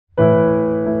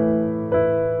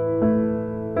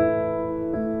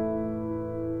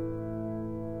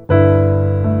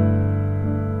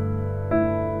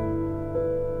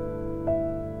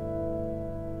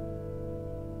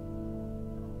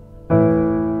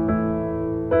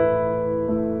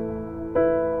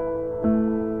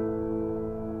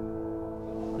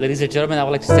Ladies and gentlemen, I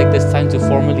would like to take this time to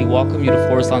formally welcome you to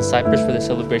Forest Lawn Cypress for the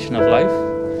celebration of life.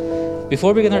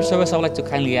 Before we begin our service, I would like to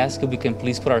kindly ask if we can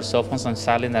please put our cell phones on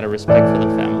silent out of respect for the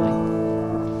family.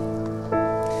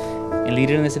 And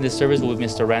leading us in this service will be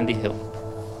Mr. Randy Hill.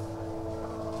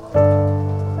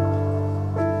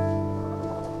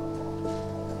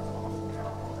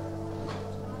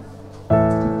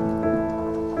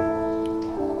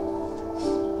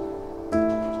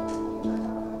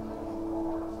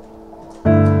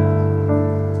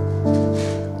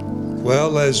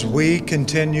 Well, as we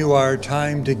continue our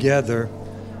time together,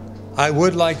 I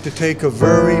would like to take a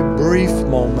very brief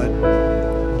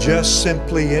moment just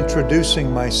simply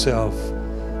introducing myself.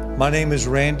 My name is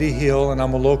Randy Hill, and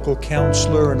I'm a local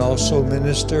counselor and also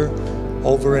minister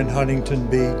over in Huntington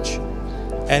Beach.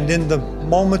 And in the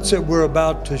moments that we're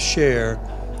about to share,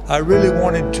 I really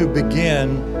wanted to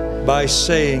begin by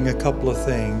saying a couple of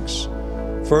things.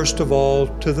 First of all,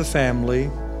 to the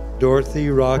family, Dorothy,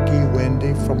 Rocky,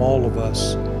 Wendy, from all of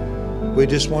us, we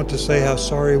just want to say how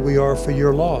sorry we are for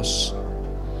your loss.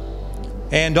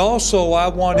 And also, I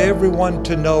want everyone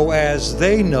to know, as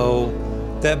they know,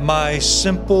 that my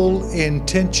simple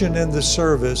intention in the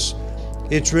service,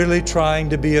 it's really trying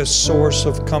to be a source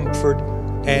of comfort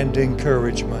and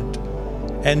encouragement.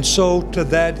 And so to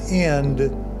that end,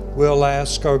 we'll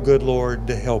ask our good Lord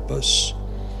to help us.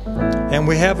 And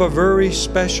we have a very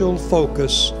special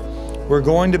focus. We're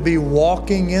going to be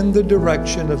walking in the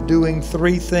direction of doing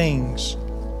three things: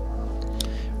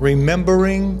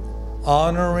 remembering,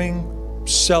 honoring,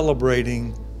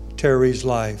 celebrating Terry's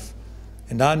life.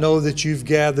 And I know that you've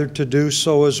gathered to do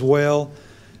so as well.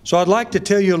 So I'd like to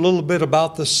tell you a little bit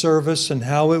about the service and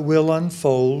how it will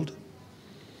unfold.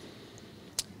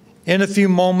 In a few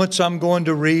moments, I'm going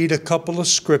to read a couple of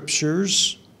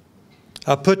scriptures.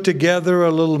 I put together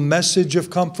a little message of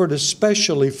comfort,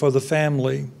 especially for the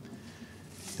family.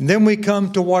 And then we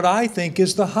come to what I think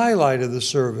is the highlight of the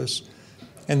service.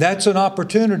 And that's an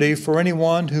opportunity for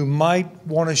anyone who might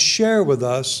want to share with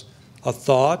us a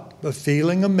thought, a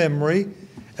feeling, a memory,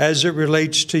 as it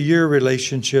relates to your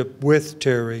relationship with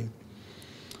Terry.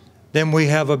 Then we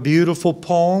have a beautiful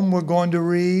poem we're going to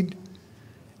read,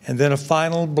 and then a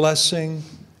final blessing.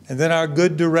 And then our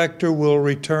good director will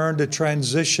return to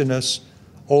transition us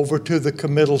over to the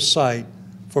committal site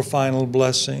for final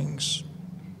blessings.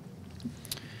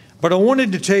 But I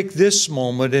wanted to take this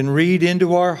moment and read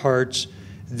into our hearts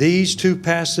these two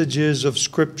passages of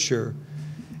Scripture.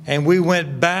 And we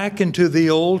went back into the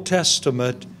Old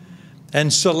Testament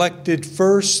and selected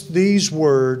first these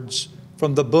words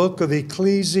from the book of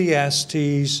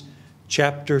Ecclesiastes,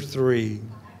 chapter 3.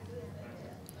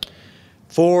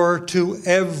 For to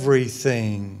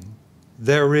everything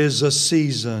there is a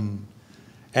season,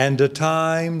 and a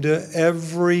time to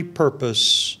every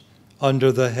purpose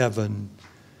under the heaven.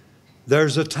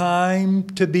 There's a time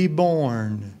to be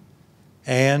born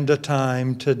and a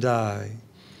time to die,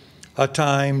 a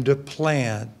time to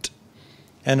plant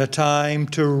and a time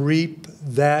to reap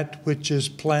that which is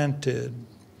planted,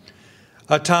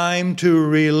 a time to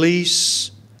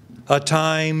release, a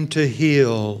time to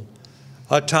heal,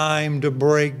 a time to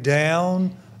break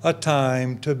down, a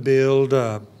time to build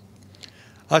up,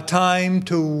 a time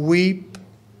to weep,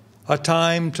 a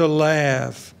time to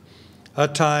laugh, a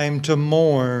time to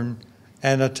mourn,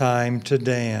 and a time to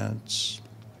dance.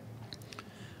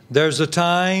 There's a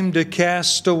time to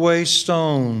cast away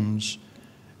stones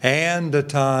and a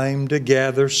time to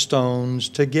gather stones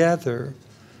together,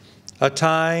 a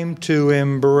time to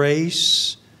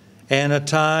embrace and a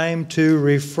time to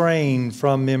refrain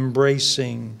from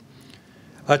embracing,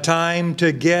 a time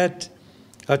to get,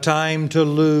 a time to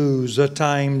lose, a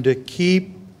time to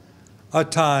keep, a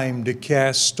time to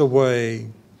cast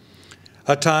away,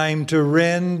 a time to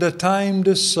rend, a time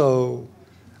to sow,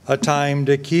 a time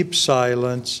to keep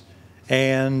silence,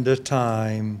 and a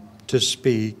time to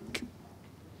speak.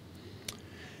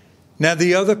 Now,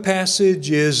 the other passage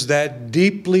is that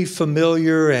deeply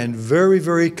familiar and very,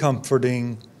 very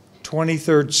comforting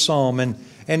 23rd Psalm.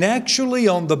 And actually,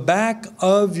 on the back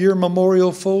of your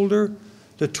memorial folder,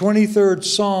 the 23rd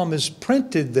Psalm is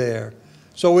printed there.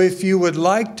 So if you would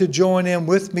like to join in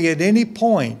with me at any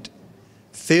point,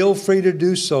 feel free to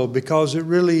do so, because it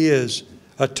really is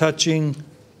a touching,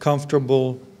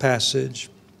 comfortable passage.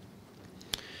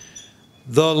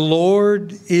 The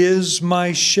Lord is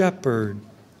my shepherd,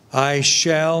 I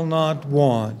shall not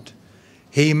want.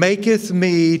 He maketh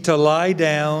me to lie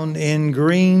down in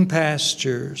green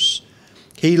pastures.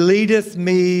 He leadeth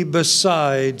me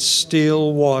beside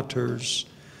still waters.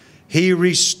 He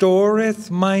restoreth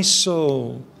my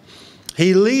soul.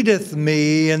 He leadeth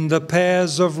me in the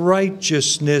paths of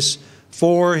righteousness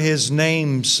for his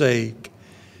name's sake.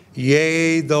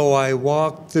 Yea, though I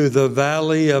walk through the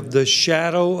valley of the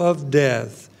shadow of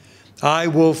death, I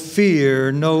will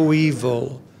fear no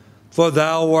evil, for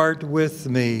thou art with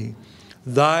me.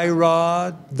 Thy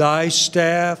rod, thy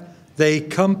staff, they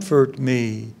comfort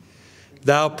me.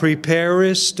 Thou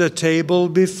preparest a table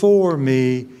before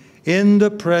me in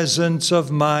the presence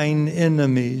of mine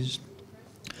enemies.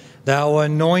 Thou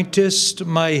anointest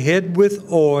my head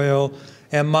with oil,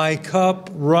 and my cup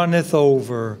runneth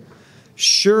over.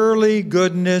 Surely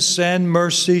goodness and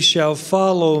mercy shall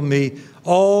follow me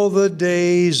all the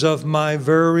days of my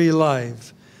very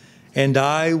life, and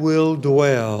I will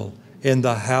dwell in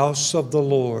the house of the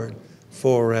Lord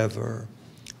forever.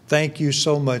 Thank you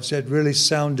so much. That really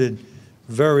sounded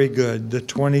very good, the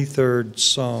 23rd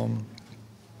Psalm.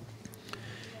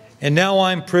 And now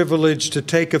I'm privileged to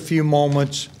take a few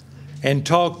moments and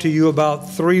talk to you about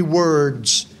 3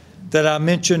 words that I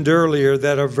mentioned earlier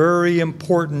that are very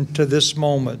important to this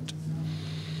moment.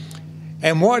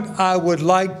 And what I would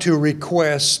like to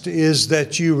request is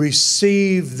that you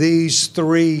receive these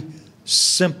 3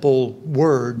 simple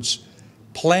words,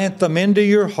 plant them into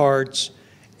your hearts,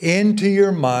 into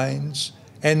your minds,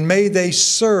 and may they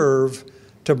serve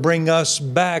to bring us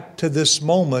back to this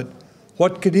moment,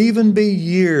 what could even be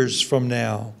years from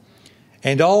now.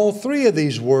 And all 3 of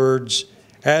these words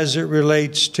as it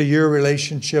relates to your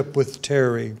relationship with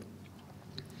Terry.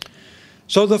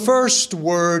 So the first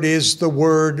word is the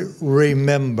word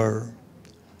remember.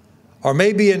 Or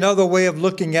maybe another way of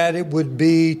looking at it would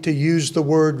be to use the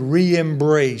word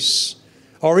re-embrace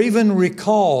or even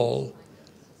recall.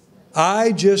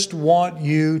 I just want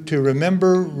you to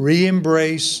remember,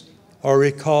 re-embrace, or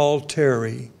recall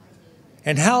Terry.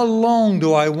 And how long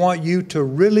do I want you to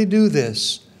really do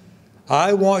this?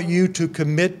 I want you to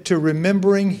commit to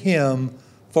remembering him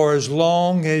for as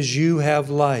long as you have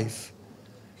life.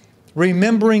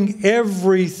 Remembering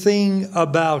everything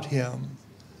about him.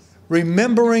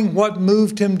 Remembering what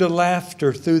moved him to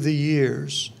laughter through the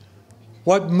years.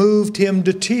 What moved him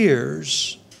to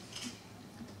tears.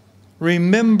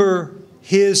 Remember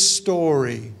his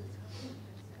story.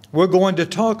 We're going to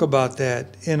talk about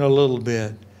that in a little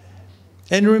bit.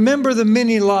 And remember the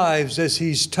many lives as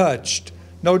he's touched.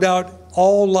 No doubt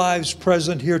all lives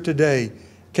present here today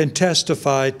can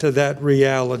testify to that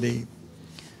reality.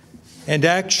 And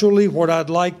actually what I'd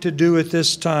like to do at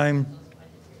this time,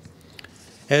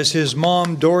 as his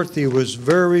mom Dorothy was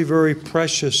very, very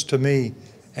precious to me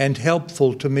and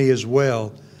helpful to me as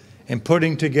well in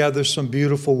putting together some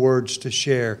beautiful words to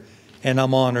share. And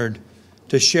I'm honored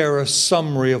to share a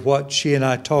summary of what she and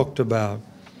I talked about.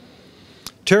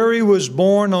 Terry was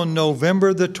born on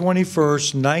November the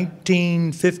 21st,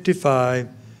 1955,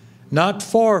 not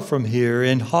far from here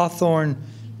in Hawthorne,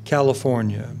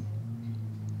 California.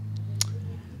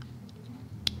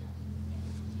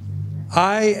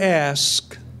 I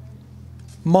asked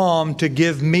Mom to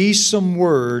give me some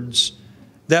words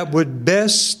that would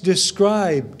best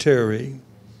describe Terry.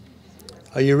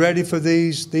 Are you ready for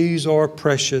these? These are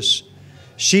precious.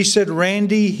 She said,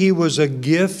 Randy, he was a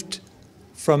gift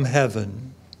from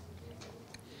heaven.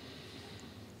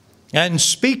 And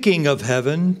speaking of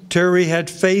heaven, Terry had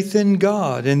faith in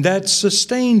God, and that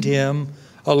sustained him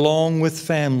along with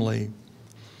family.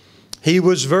 He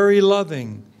was very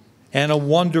loving and a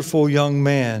wonderful young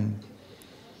man.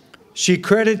 She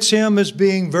credits him as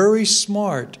being very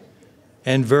smart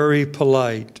and very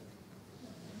polite.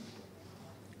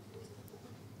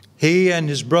 He and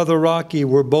his brother Rocky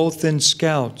were both in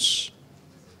Scouts.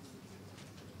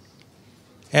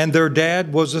 And their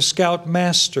dad was a Scout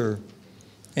master.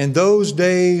 And those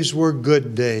days were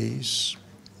good days.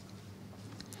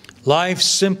 Life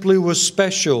simply was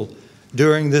special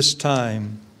during this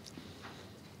time.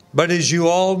 But as you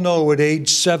all know, at age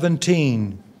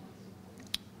 17,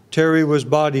 Terry was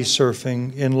body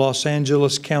surfing in Los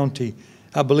Angeles County.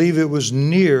 I believe it was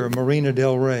near Marina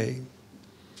del Rey,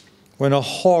 when a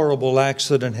horrible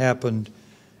accident happened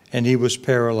and he was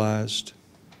paralyzed.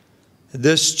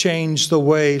 This changed the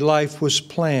way life was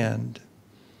planned.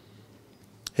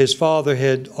 His father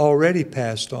had already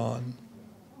passed on,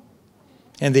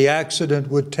 and the accident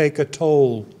would take a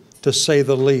toll, to say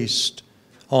the least,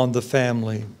 on the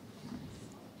family.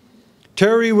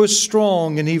 Terry was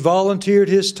strong, and he volunteered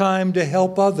his time to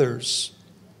help others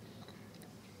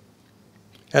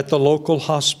at the local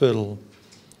hospital.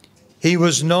 He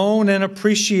was known and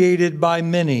appreciated by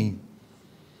many.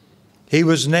 He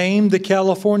was named the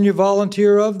California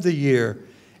Volunteer of the Year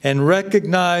and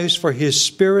recognized for his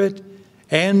spirit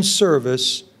and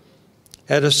service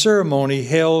at a ceremony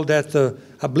held at the,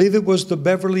 I believe it was the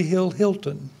Beverly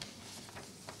Hilton.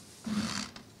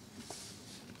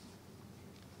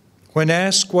 When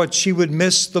asked what she would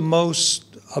miss the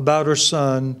most about her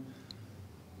son,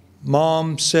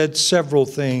 Mom said several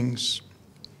things.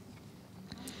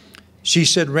 She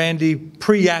said, Randy,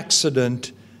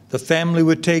 pre-accident, the family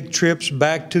would take trips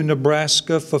back to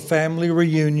Nebraska for family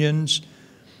reunions,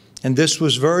 and this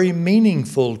was very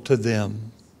meaningful to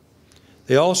them.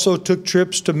 They also took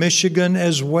trips to Michigan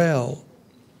as well.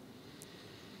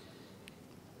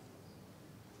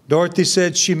 Dorothy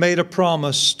said she made a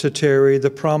promise to Terry. The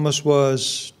promise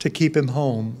was to keep him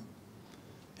home,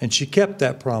 and she kept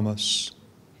that promise.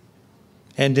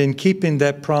 And in keeping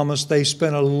that promise, they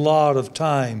spent a lot of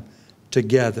time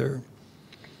together.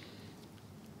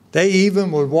 They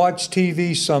even would watch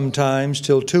TV sometimes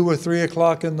till 2 or 3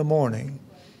 o'clock in the morning.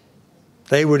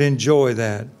 They would enjoy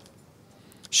that.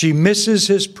 She misses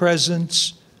his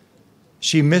presence.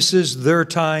 She misses their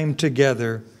time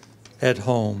together at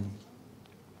home.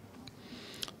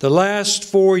 The last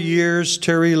 4 years,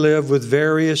 Terry lived with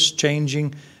various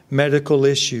changing medical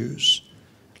issues.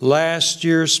 Last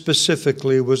year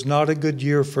specifically was not a good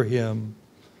year for him.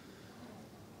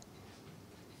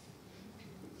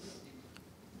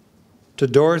 To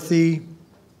Dorothy,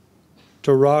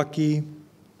 to Rocky,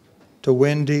 to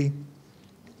Wendy,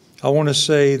 I want to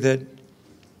say that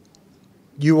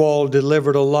you all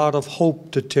delivered a lot of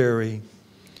hope to Terry.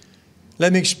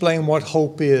 Let me explain what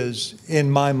hope is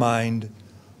in my mind.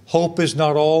 Hope is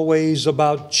not always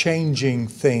about changing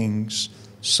things.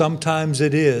 Sometimes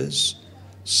it is.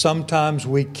 Sometimes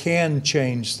we can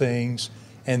change things,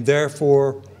 and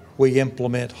therefore we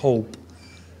implement hope.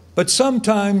 But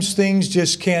sometimes things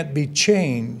just can't be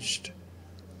changed.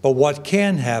 But what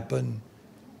can happen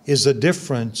is a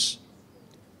difference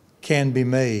can be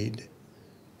made.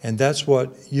 And that's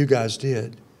what you guys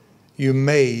did. You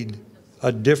made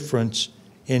a difference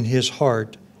in his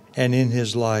heart and in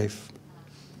his life.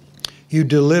 You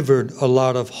delivered a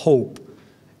lot of hope.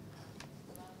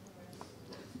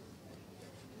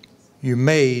 You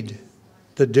made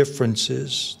the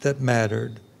differences that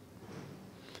mattered.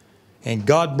 And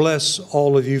God bless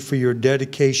all of you for your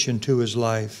dedication to his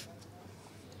life.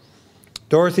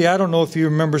 Dorothy, I don't know if you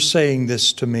remember saying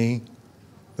this to me,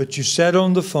 but you said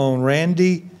on the phone,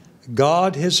 Randy,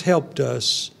 God has helped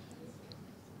us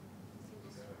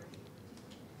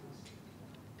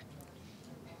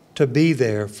to be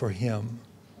there for him.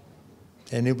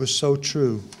 And it was so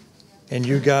true. And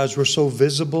you guys were so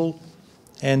visible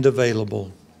and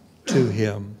available to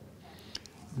him.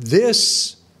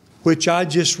 This, which I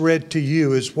just read to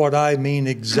you, is what I mean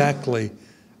exactly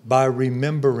by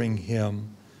remembering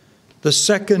him. The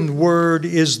second word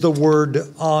is the word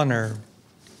honor.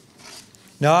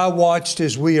 Now, I watched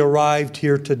as we arrived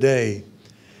here today.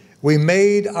 We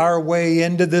made our way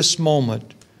into this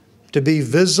moment to be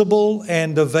visible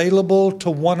and available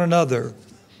to one another,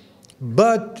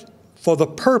 but for the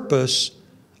purpose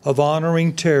of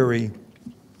honoring Terry.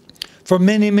 For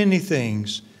many, many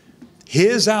things.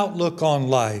 His outlook on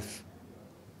life,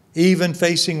 even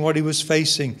facing what he was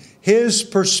facing, his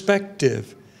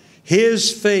perspective,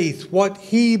 his faith, what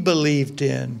he believed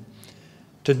in.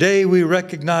 Today we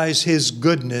recognize his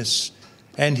goodness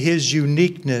and his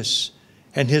uniqueness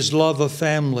and his love of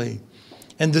family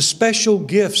and the special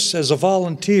gifts as a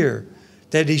volunteer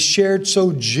that he shared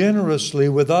so generously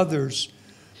with others.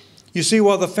 You see,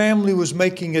 while the family was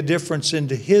making a difference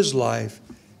into his life,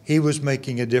 he was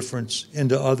making a difference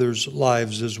into others'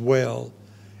 lives as well.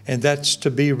 And that's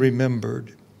to be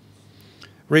remembered.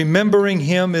 Remembering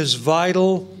him is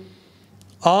vital.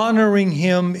 Honoring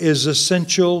him is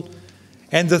essential.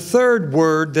 And the third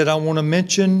word that I want to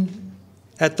mention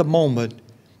at the moment,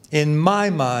 in my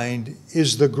mind,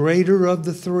 is the greater of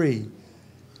the three.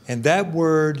 And that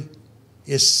word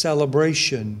is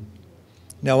celebration.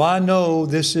 Now, I know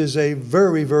this is a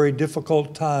very, very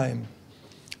difficult time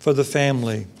for the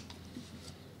family.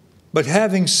 But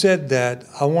having said that,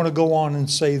 I want to go on and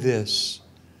say this.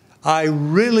 I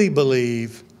really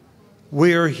believe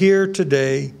we are here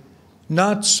today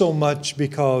not so much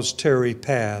because Terry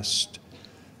passed,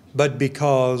 but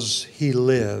because he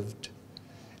lived.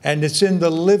 And it's in the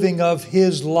living of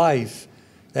his life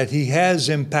that he has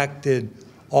impacted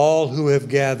all who have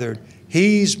gathered.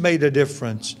 He's made a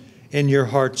difference in your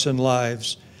hearts and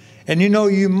lives. And you know,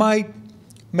 you might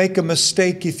make a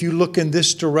mistake if you look in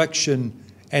this direction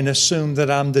and assume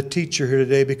that I'm the teacher here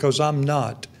today, because I'm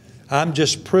not. I'm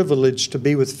just privileged to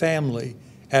be with family,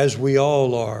 as we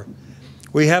all are.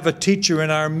 We have a teacher in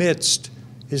our midst.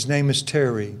 His name is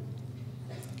Terry.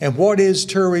 And what is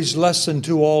Terry's lesson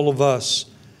to all of us?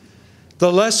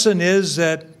 The lesson is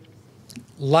that,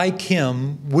 like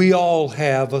him, we all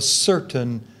have a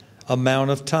certain amount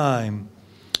of time.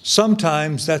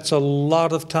 Sometimes that's a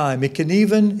lot of time. It can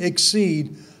even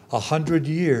exceed 100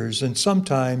 years, and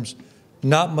sometimes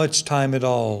not much time at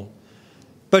all.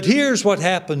 But here's what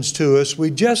happens to us. We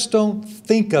just don't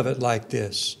think of it like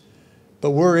this.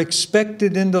 But we're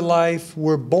expected into life.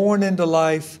 We're born into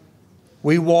life.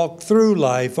 We walk through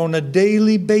life on a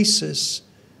daily basis.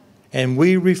 And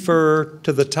we refer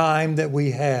to the time that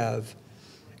we have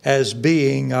as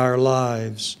being our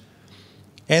lives.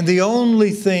 And the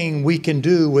only thing we can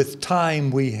do with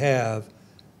time we have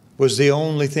was the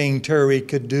only thing Terry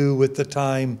could do with the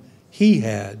time he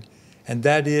had. And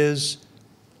that is,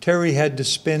 Terry had to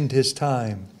spend his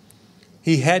time.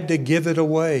 He had to give it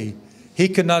away. He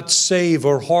could not save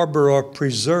or harbor or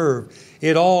preserve.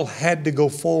 It all had to go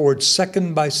forward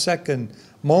second by second,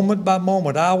 moment by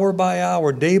moment, hour by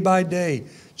hour, day by day,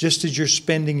 just as you're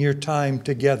spending your time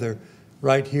together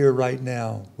right here, right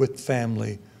now with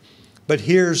family. But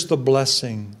here's the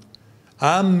blessing.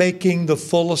 I'm making the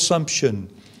full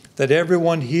assumption that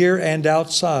everyone here and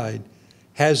outside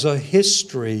has a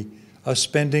history of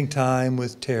spending time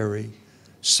with Terry,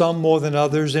 some more than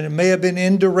others, and it may have been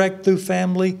indirect through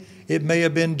family, it may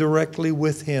have been directly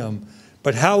with him.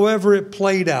 But however it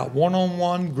played out,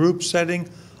 one-on-one, group setting,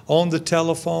 on the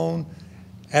telephone,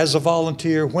 as a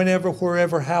volunteer, whenever,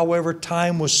 wherever, however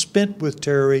time was spent with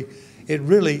Terry, it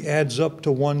really adds up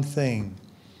to one thing: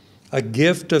 a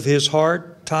gift of his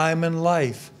heart, time, and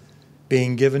life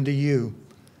being given to you.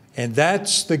 And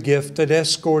that's the gift that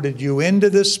escorted you into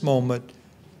this moment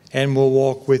and will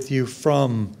walk with you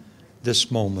from this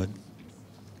moment.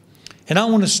 And I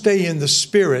want to stay in the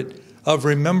spirit of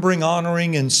remembering,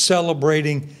 honoring, and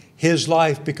celebrating his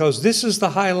life, because this is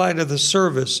the highlight of the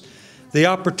service, the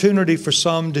opportunity for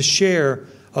some to share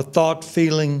a thought,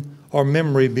 feeling, or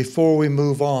memory before we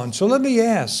move on. So let me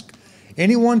ask,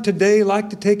 anyone today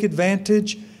like to take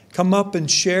advantage, come up and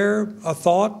share a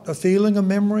thought, a feeling, a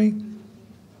memory?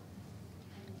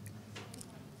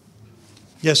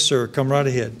 Yes, sir. Come right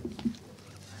ahead.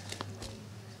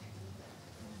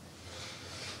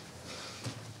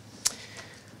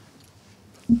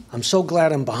 I'm so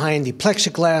glad I'm behind the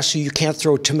plexiglass so you can't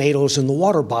throw tomatoes and the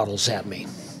water bottles at me.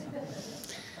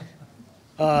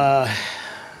 Gonna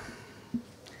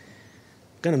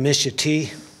miss you,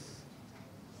 T.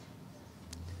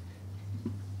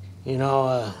 You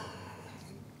know,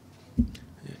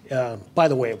 by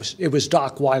the way, it was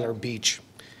Doc Weiler Beach.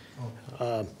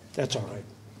 That's all right.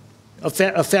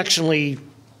 Affectionately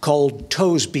called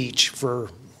Toes Beach for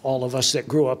all of us that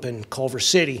grew up in Culver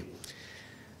City.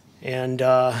 And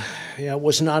yeah, it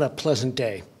was not a pleasant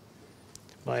day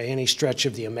by any stretch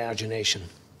of the imagination.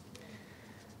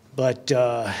 But,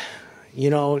 you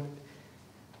know,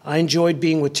 I enjoyed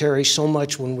being with Terry so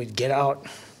much when we'd get out.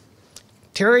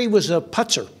 Terry was a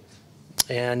putzer,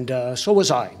 and so was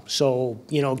I. So,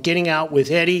 you know, getting out with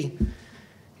Eddie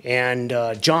and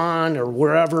John or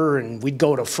wherever, and we'd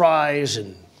go to Fry's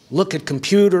and look at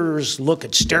computers, look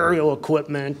at stereo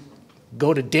equipment,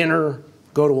 go to dinner,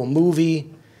 go to a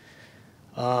movie.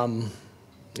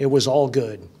 It was all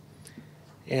good.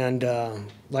 And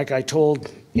like I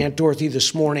told Aunt Dorothy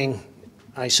this morning,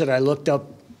 I said I looked up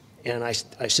and I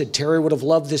said Terry would have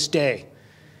loved this day.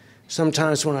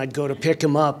 Sometimes when I'd go to pick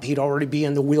him up, he'd already be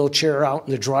in the wheelchair out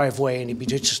in the driveway, and he'd be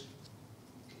just,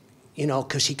 you know,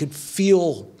 because he could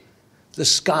feel the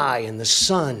sky and the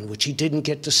sun, which he didn't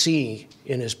get to see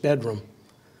in his bedroom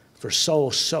for so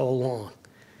long.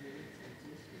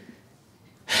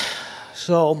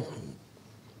 So,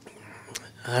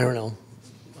 I don't know.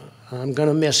 I'm going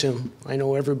to miss him. I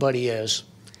know everybody is.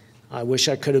 I wish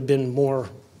I could have been more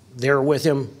there with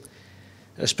him,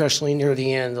 especially near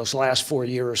the end. Those last 4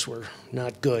 years were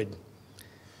not good.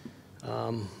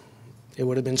 It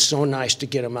would have been so nice to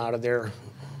get him out of there.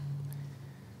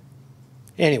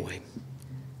 Anyway,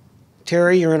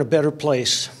 Terry, you're in a better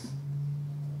place.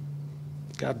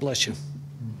 God bless you.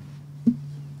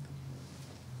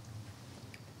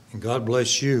 And God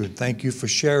bless you. Thank you for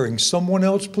sharing. Someone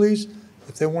else, please,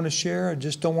 if they want to share. I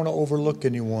just don't want to overlook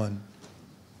anyone.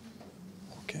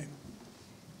 Okay.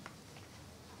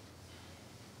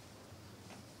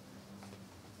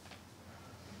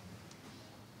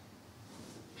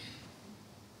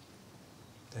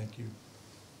 Thank you.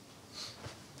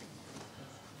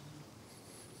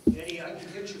 Eddie, I can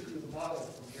get you through the bottle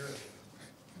from here.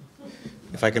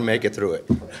 If I can make it through it.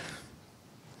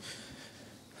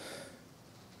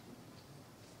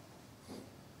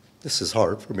 This is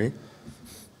hard for me.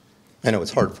 I know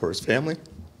it's hard for his family.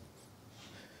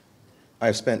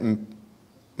 I've spent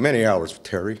many hours with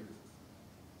Terry.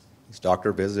 His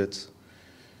doctor visits,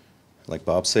 like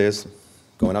Bob says,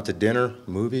 going out to dinner,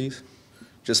 movies,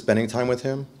 just spending time with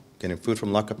him, getting food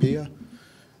from La Capilla,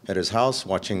 at his house,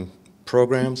 watching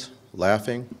programs,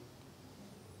 laughing.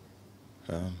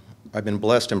 I've been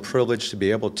blessed and privileged to be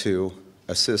able to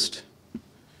assist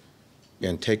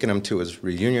in taking him to his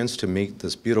reunions to meet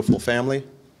this beautiful family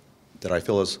that I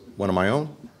feel is one of my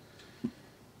own.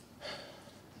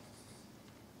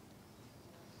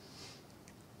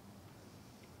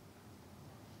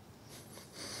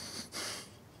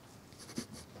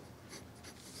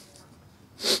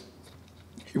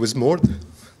 He was more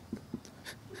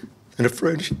than a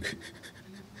friend.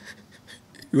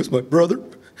 He was my brother.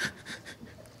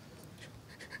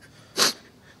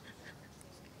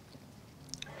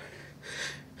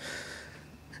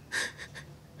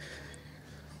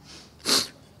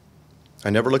 I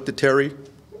never looked at Terry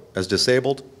as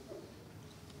disabled.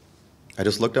 I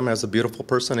just looked at him as the beautiful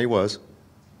person he was.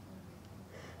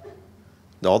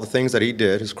 All the things that he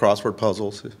did, his crossword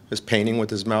puzzles, his painting with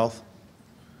his mouth,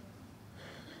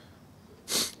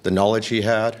 the knowledge he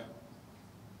had.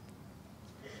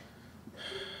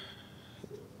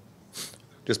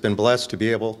 Just been blessed to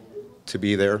be able to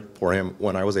be there for him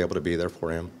when I was able to be there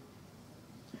for him.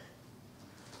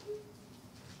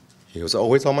 He was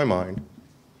always on my mind.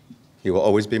 He will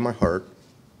always be in my heart.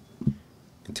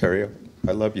 And Terry,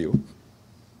 I love you.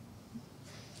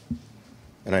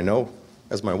 And I know,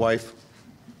 as my wife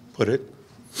put it,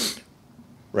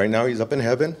 right now he's up in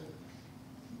heaven.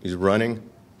 He's running.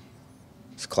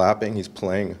 He's clapping. He's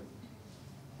playing.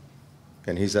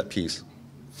 And he's at peace.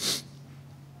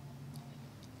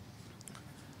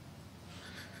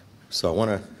 So I want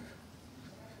to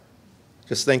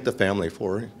just thank the family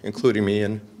for including me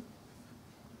in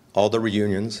all the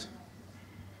reunions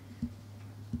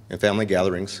and family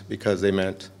gatherings, because they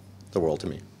meant the world to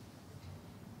me.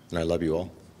 And I love you all.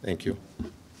 Thank you.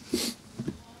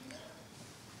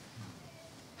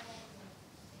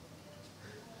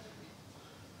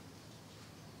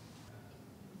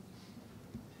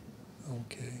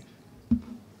 Okay.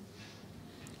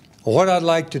 What I'd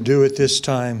like to do at this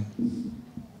time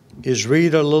is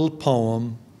read a little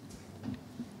poem.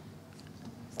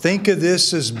 Think of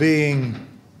this as being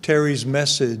Terry's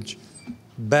message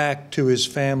back to his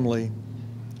family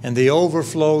and the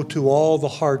overflow to all the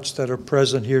hearts that are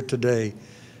present here today.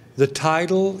 The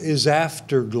title is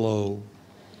Afterglow,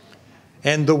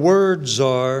 and the words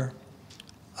are,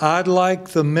 I'd like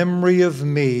the memory of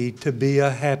me to be a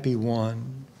happy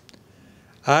one.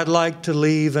 I'd like to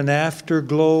leave an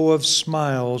afterglow of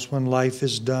smiles when life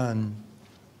is done.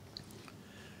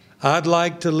 I'd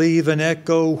like to leave an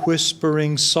echo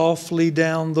whispering softly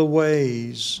down the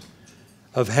ways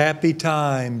of happy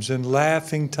times and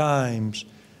laughing times,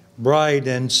 bright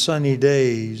and sunny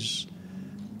days.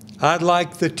 I'd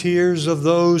like the tears of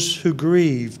those who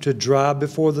grieve to dry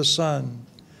before the sun,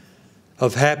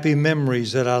 of happy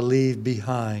memories that I leave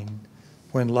behind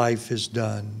when life is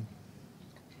done.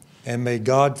 And may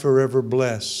God forever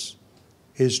bless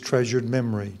his treasured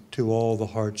memory to all the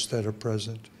hearts that are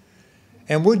present.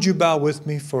 And would you bow with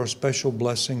me for a special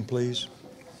blessing, please?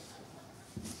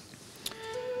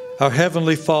 Our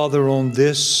Heavenly Father, on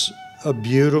this, a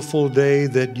beautiful day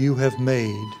that you have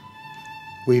made,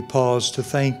 we pause to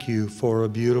thank you for a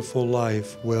beautiful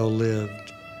life well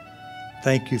lived.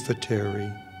 Thank you for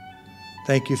Terry.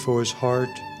 Thank you for his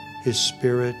heart, his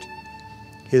spirit,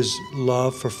 his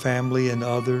love for family and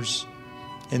others.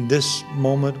 In this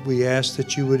moment, we ask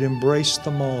that you would embrace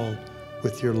them all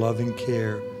with your loving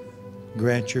care.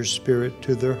 Grant your spirit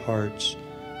to their hearts.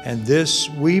 And this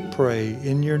we pray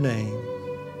in your name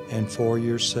and for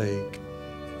your sake.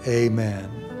 Amen.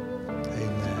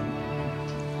 Amen.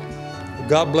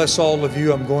 God bless all of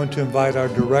you. I'm going to invite our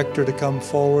director to come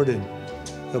forward, and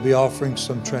he'll be offering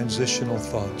some transitional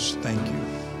thoughts. Thank you.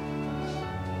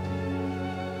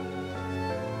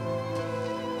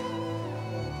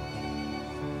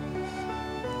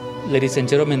 Ladies and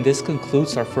gentlemen, this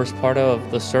concludes our first part of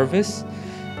the service.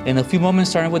 In a few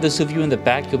moments, starting with those of you in the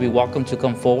back, you'll be welcome to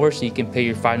come forward so you can pay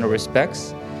your final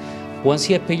respects. Once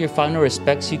you have paid your final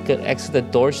respects, you can exit the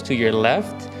doors to your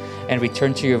left and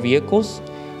return to your vehicles.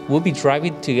 We'll be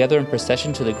driving together in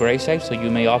procession to the gravesite, so you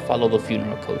may all follow the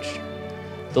funeral coach.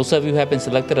 Those of you who have been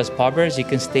selected as pallbearers, you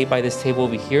can stay by this table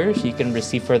over here so you can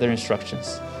receive further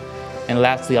instructions. And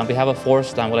lastly, on behalf of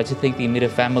Forest Lawn, we'd like to thank the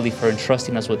immediate family for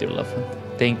entrusting us with your loved one.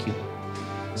 Thank you.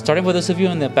 Starting with those of you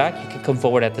in the back, you can come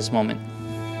forward at this moment.